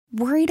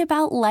Worried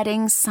about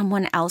letting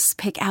someone else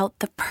pick out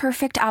the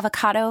perfect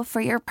avocado for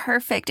your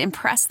perfect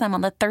impress them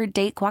on the third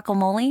date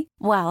guacamole?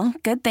 Well,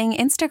 good thing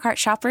Instacart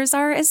shoppers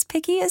are as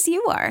picky as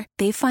you are.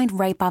 They find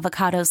ripe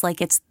avocados like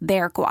it's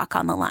their guac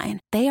on the line.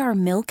 They are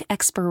milk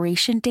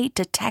expiration date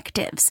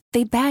detectives.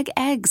 They bag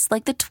eggs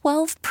like the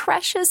 12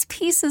 precious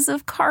pieces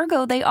of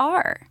cargo they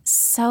are.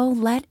 So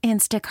let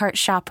Instacart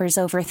shoppers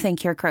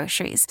overthink your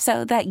groceries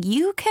so that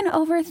you can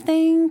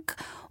overthink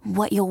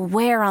what you'll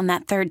wear on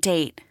that third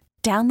date.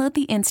 Download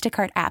the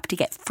Instacart app to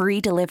get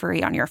free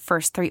delivery on your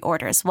first 3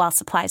 orders while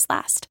supplies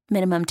last.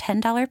 Minimum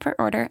 $10 per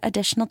order.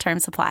 Additional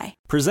terms apply.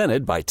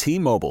 Presented by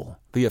T-Mobile,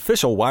 the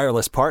official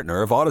wireless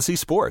partner of Odyssey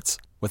Sports.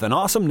 With an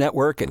awesome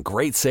network and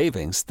great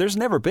savings, there's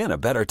never been a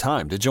better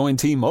time to join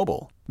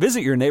T-Mobile. Visit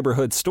your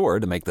neighborhood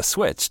store to make the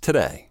switch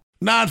today.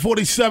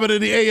 9:47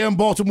 in the AM,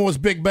 Baltimore's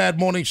Big Bad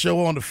Morning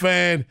Show on the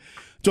Fan.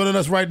 Joining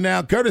us right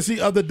now, courtesy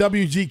of the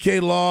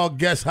WGK Law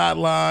Guest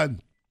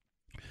Hotline,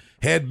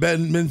 head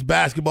men's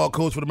basketball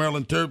coach for the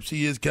Maryland Terps.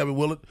 He is Kevin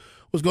Willard.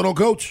 What's going on,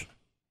 Coach?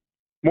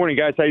 Morning,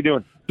 guys. How you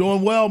doing?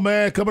 Doing well,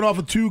 man. Coming off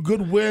of 2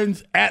 good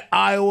wins at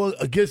Iowa,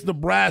 against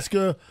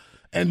Nebraska,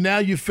 and now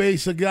you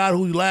face a guy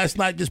who last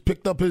night just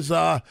picked up his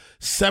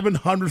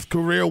 700th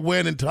career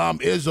win in Tom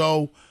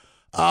Izzo.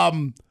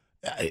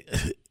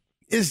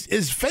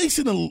 Is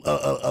facing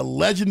a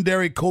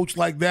legendary coach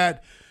like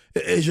that,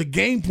 is your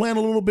game plan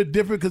a little bit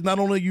different? Because not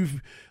only are you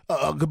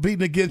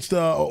competing against,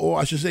 or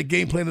I should say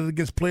game planning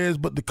against players,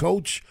 but the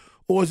coach,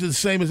 or is it the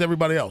same as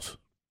everybody else?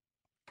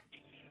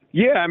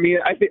 Yeah, I mean,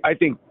 I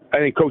think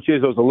Coach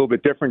Izzo's a little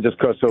bit different just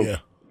because of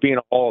being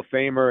a Hall of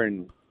Famer,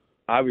 and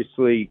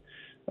obviously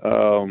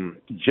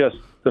just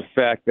the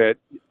fact that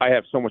I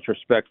have so much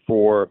respect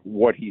for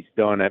what he's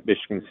done at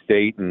Michigan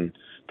State and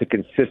the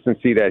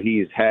consistency that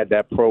he's had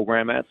that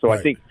program at. So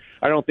Right.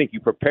 I don't think you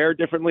prepare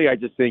differently. I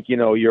just think,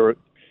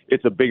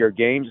 it's a bigger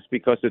game just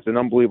because it's an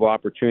unbelievable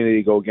opportunity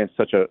to go against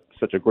such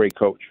a great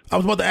coach. I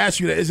was about to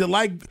ask you that. Is it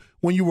like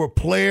when you were a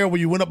player,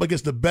 when you went up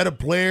against the better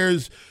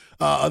players,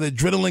 the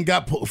adrenaline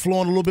got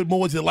flowing a little bit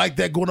more? Is it like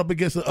that going up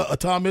against a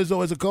Tom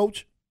Izzo as a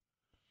coach?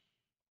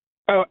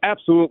 Oh,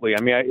 absolutely.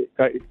 I mean,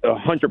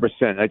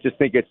 100%. I just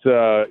think it's,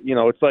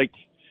 it's like,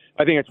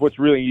 I think it's what's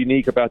really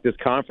unique about this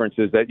conference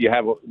is that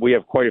we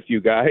have quite a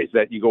few guys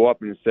that you go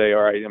up and say,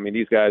 all right, I mean,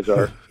 these guys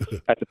are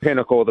at the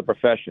pinnacle of the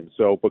profession.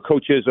 So, but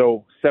Coach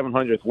Izzo,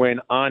 700th win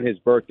on his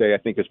birthday, I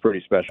think is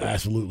pretty special.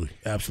 Absolutely.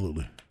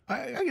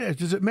 I guess,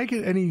 does it make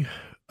it any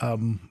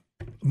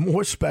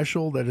more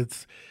special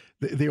that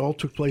they all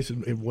took place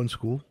in one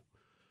school?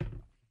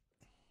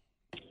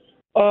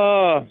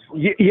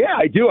 Yeah,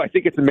 I do. I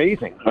think it's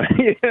amazing.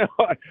 If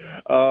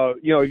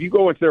you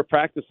go into their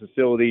practice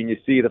facility and you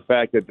see the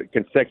fact that the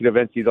consecutive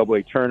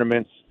NCAA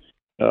tournaments,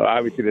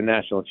 obviously the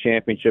national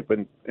championship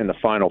and the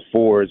Final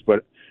Fours,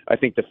 but I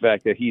think the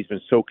fact that he's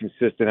been so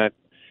consistent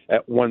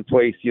at one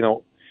place,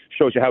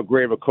 shows you how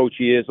great of a coach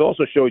he is.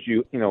 Also shows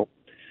you,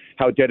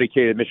 how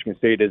dedicated Michigan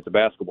State is to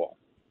basketball.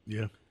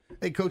 Yeah.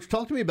 Hey, Coach,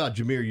 talk to me about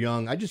Jahmir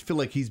Young. I just feel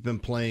like he's been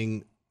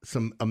playing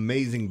some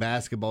amazing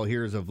basketball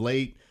here as of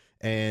late.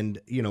 And,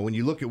 when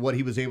you look at what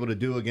he was able to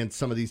do against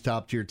some of these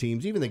top-tier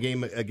teams, even the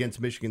game against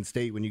Michigan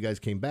State when you guys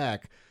came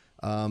back,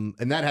 and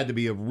that had to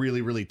be a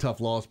really, really tough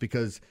loss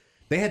because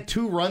they had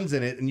 2 runs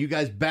in it, and you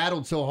guys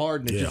battled so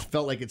hard, and it just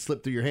felt like it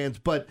slipped through your hands.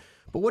 But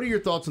what are your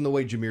thoughts on the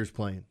way Jahmir's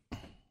playing?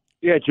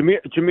 Yeah,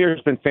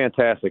 Jahmir's been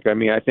fantastic. I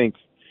mean, I think,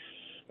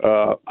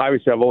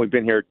 obviously I've only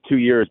been here 2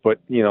 years, but,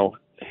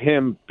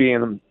 him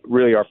being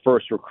really our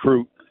first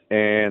recruit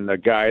and a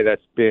guy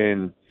that's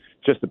been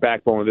just the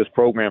backbone of this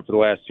program for the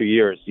last 2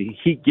 years.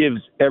 He gives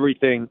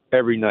everything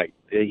every night.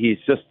 He's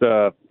just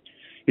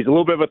he's a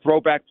little bit of a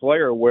throwback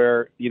player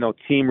where,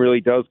 team really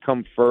does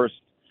come first.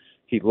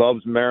 He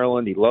loves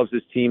Maryland. He loves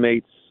his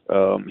teammates.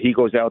 He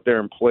goes out there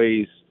and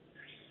plays,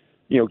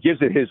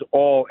 gives it his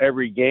all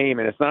every game.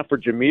 And it's not for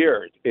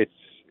Jahmir.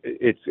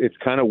 It's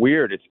kind of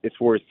weird. It's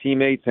for his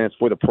teammates and it's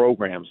for the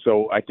program.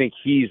 So I think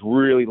he's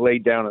really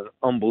laid down an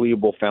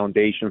unbelievable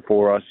foundation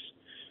for us.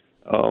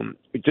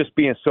 Just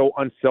being so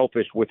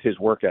unselfish with his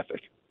work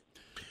ethic.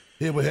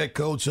 Here with head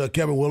coach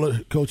Kevin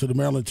Willard, coach of the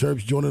Maryland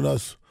Terps, joining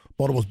us.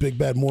 Baltimore's Big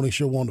Bad Morning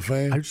Show on the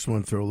Fan. I just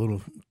want to throw a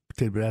little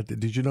tidbit out there.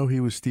 Did you know he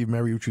was Steve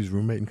Mariucci's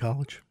roommate in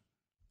college?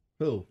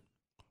 Who?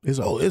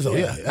 Izzo. Oh, Izzo,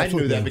 yeah. I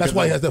knew that. That's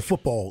why he has that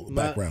football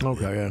background.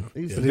 Okay,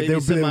 yeah. They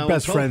were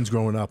best friends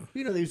growing up.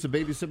 They used to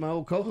babysit my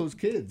old co-host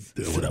kids.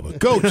 Yeah, whatever.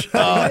 Coach,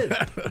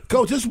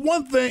 Coach, just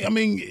one thing. I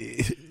mean,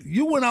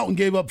 you went out and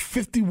gave up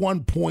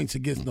 51 points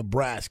against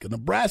Nebraska.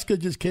 Nebraska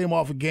just came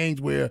off of games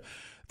where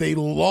they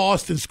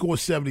lost and scored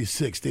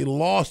 76. They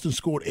lost and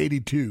scored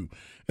 82.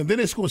 And then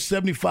they scored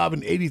 75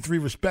 and 83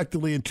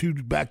 respectively in 2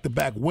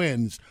 back-to-back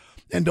wins.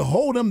 And to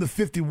hold them to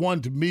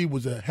 51 to me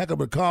was a heck of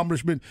an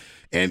accomplishment.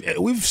 And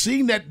we've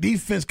seen that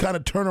defense kind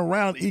of turn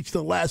around each of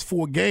the last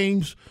 4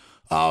 games.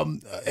 Are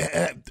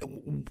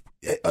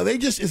they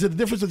just? Is it the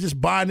difference of just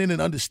buying in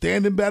and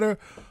understanding better,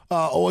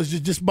 or is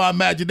it just by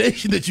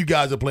imagination that you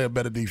guys are playing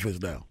better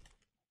defense now?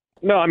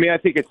 No, I mean, I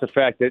think it's the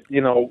fact that,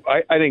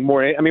 I think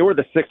more – I mean, we're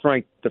the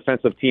 6th-ranked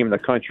defensive team in the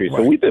country,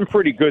 so we've been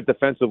pretty good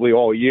defensively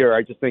all year.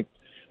 I just think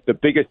the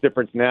biggest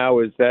difference now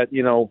is that,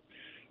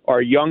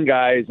 our young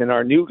guys and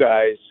our new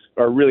guys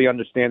are really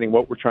understanding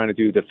what we're trying to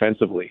do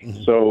defensively.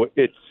 Mm-hmm. So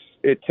it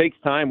takes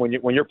time when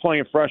you're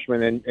playing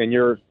freshmen and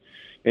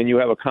you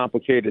have a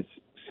complicated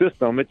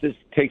system. It just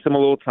takes them a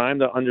little time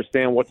to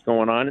understand what's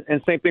going on.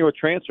 And same thing with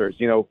transfers.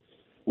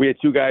 We had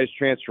 2 guys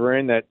transfer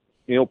in that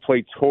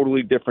play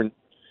totally different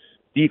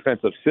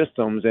defensive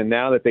systems, and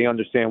now that they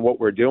understand what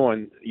we're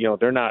doing,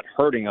 they're not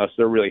hurting us;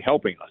 they're really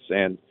helping us.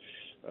 And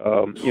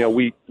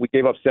we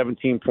gave up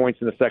 17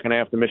 points in the second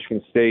half to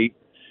Michigan State.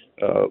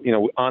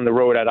 On the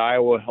road at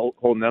Iowa,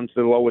 holding them to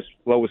the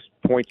lowest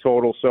point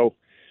total. So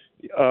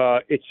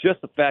it's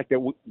just the fact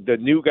that the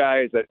new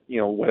guys that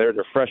whether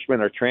they're freshmen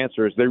or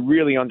transfers, they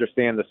really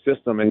understand the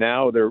system, and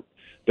now they're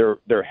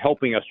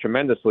helping us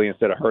tremendously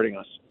instead of hurting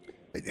us.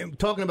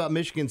 Talking about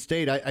Michigan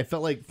State, I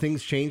felt like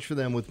things changed for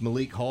them with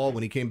Malik Hall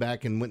when he came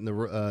back and went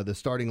in the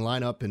starting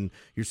lineup, and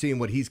you're seeing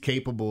what he's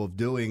capable of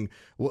doing.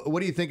 What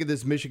do you think of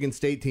this Michigan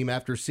State team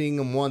after seeing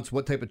them once?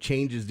 What type of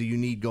changes do you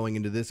need going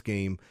into this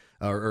game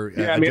or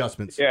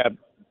adjustments?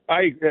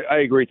 I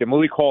agree with you.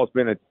 Malik Hall has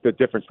been the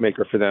difference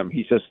maker for them.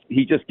 He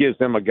just gives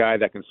them a guy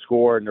that can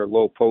score in their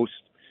low post.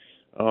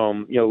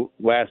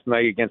 Last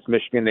night against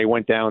Michigan, they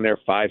went down there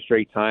 5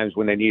 straight times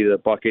when they needed a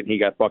bucket, and he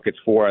got buckets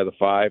 4 out of the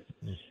 5.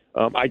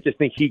 I just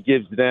think he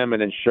gives them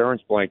an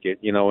insurance blanket,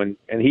 and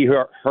he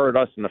hurt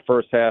us in the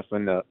first half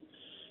in the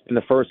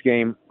first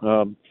game.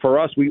 For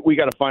us, we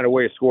got to find a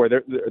way to score.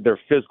 They're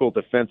physical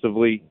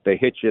defensively. They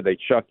hit you, they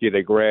chuck you,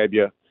 they grab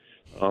you.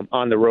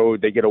 On the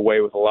road, they get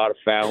away with a lot of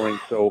fouling.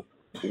 So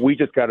we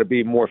just got to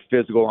be more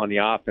physical on the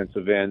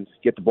offensive end,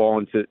 get the ball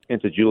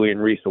into Julian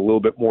Reese a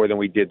little bit more than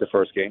we did the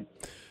first game.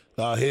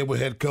 Here with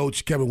head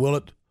coach Kevin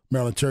Willard,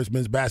 Maryland Terrapins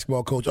men's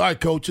basketball coach. All right,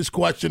 coach, this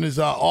question is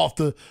off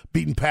the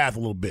beaten path a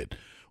little bit.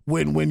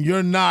 When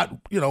you're not,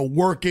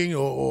 working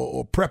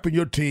or prepping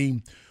your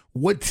team,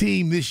 what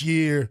team this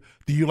year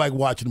do you like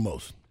watching the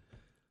most?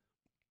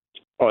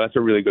 Oh, that's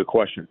a really good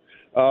question.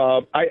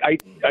 I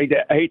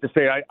hate to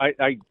say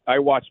it, I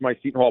watch my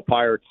Seton Hall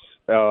Pirates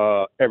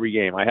every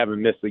game. I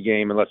haven't missed a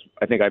game unless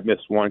I think I've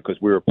missed one because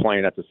we were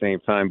playing at the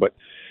same time. But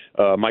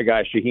my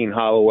guy Shaheen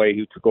Holloway,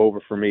 who took over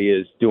for me,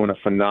 is doing a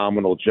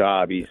phenomenal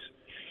job. He's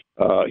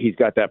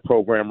got that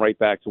program right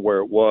back to where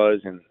it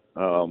was, and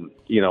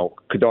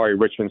Kadari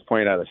Richmond's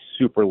playing at a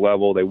super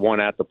level. They won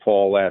at the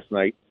Paul last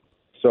night.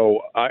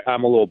 So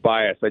I'm a little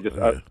biased.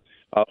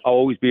 I'll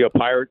always be a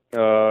Pirate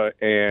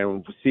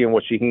and seeing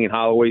what Shaheen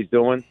Holloway's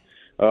doing.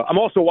 I'm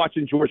also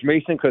watching George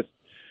Mason because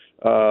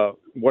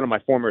one of my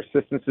former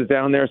assistants is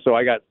down there. So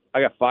I got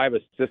 5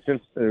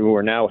 assistants who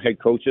are now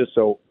head coaches.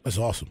 So that's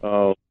awesome.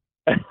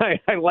 I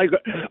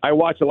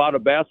watch a lot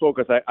of basketball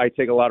because I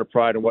take a lot of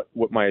pride in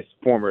what my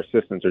former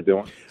assistants are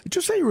doing. Did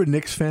you say you were a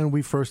Knicks fan when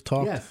we first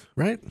talked? Yes.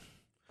 Right?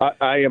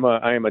 I am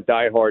a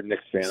diehard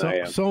Knicks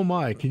fan. So am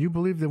I. Can you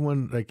believe they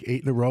won like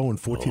 8 in a row and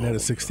 14 out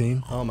of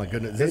 16? Oh my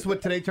goodness! Is this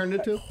what today turned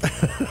into?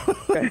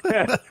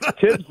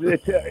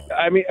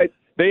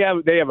 They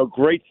have a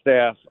great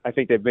staff. I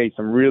think they've made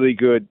some really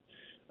good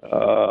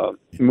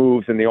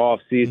moves in the off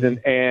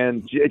season,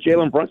 and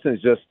Jalen Brunson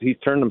he's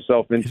turned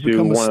himself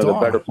into one of the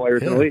better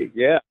players in the league.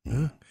 Yeah.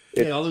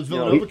 All those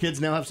Villanova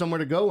kids now have somewhere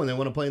to go when they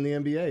want to play in the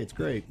NBA. It's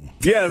great.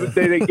 Yeah,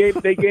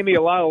 they gave me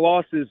a lot of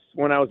losses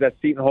when I was at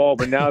Seton Hall,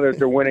 but now that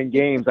they're winning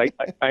games, I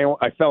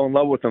fell in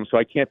love with them, so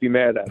I can't be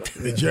mad at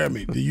them. Hey,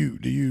 Jeremy,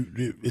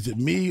 is it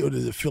me or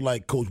does it feel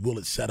like Coach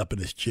Willard sat up in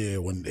his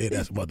chair when Ed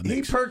asked about the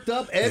Knicks? He perked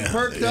up. Ed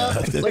perked up.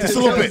 Like just a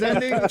little bit.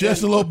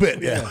 Just a little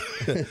bit. Yeah.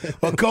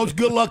 Well, Coach,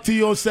 good luck to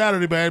you on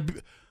Saturday,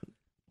 man.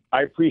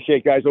 I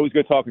appreciate it, guys. Always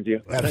good talking to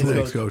you. Absolutely.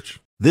 Thanks, Coach.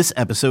 This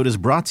episode is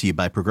brought to you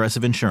by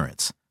Progressive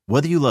Insurance.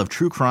 Whether you love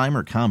true crime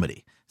or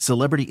comedy,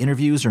 celebrity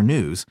interviews or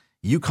news,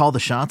 you call the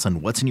shots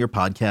on what's in your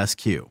podcast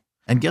queue.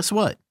 And guess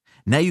what?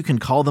 Now you can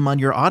call them on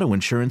your auto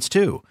insurance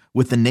too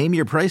with the Name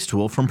Your Price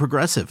tool from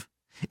Progressive.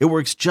 It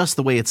works just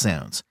the way it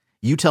sounds.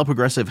 You tell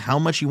Progressive how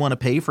much you want to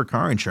pay for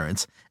car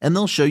insurance, and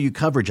they'll show you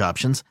coverage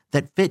options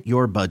that fit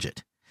your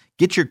budget.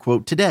 Get your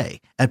quote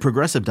today at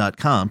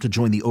Progressive.com to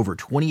join the over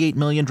 28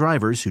 million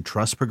drivers who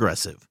trust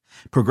Progressive.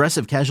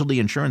 Progressive Casualty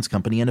Insurance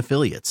Company and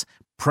Affiliates.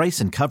 Price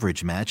and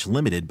coverage match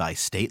limited by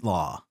state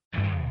law.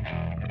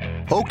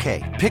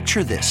 Okay,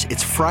 picture this.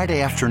 It's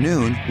Friday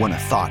afternoon when a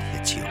thought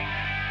hits you.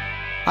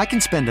 I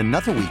can spend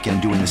another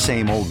weekend doing the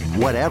same old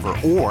whatever,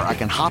 or I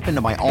can hop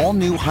into my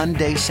all-new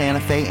Hyundai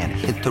Santa Fe and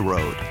hit the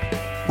road.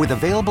 With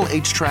available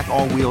H-Track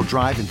all-wheel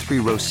drive and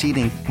 3-row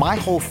seating, my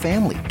whole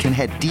family can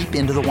head deep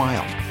into the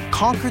wild.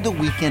 Conquer the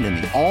weekend in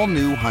the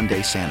all-new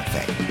Hyundai Santa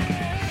Fe.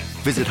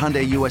 Visit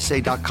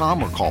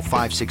HyundaiUSA.com or call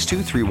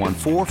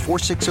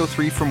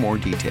 562-314-4603 for more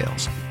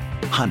details.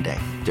 Hyundai,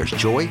 there's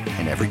joy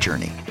in every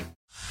journey.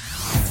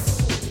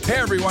 Hey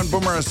everyone,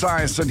 Boomer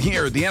Esiason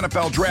here. The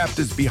NFL draft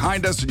is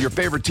behind us and your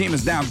favorite team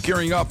is now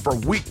gearing up for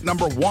week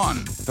number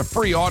 1. The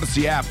free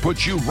Odyssey app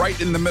puts you right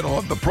in the middle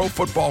of the pro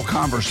football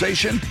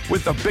conversation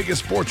with the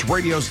biggest sports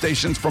radio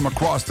stations from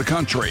across the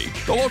country.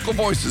 The local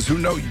voices who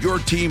know your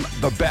team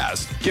the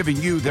best, giving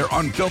you their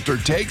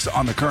unfiltered takes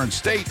on the current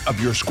state of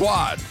your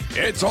squad.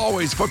 It's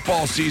always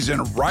football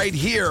season right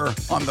here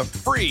on the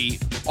free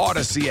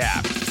Odyssey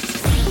app.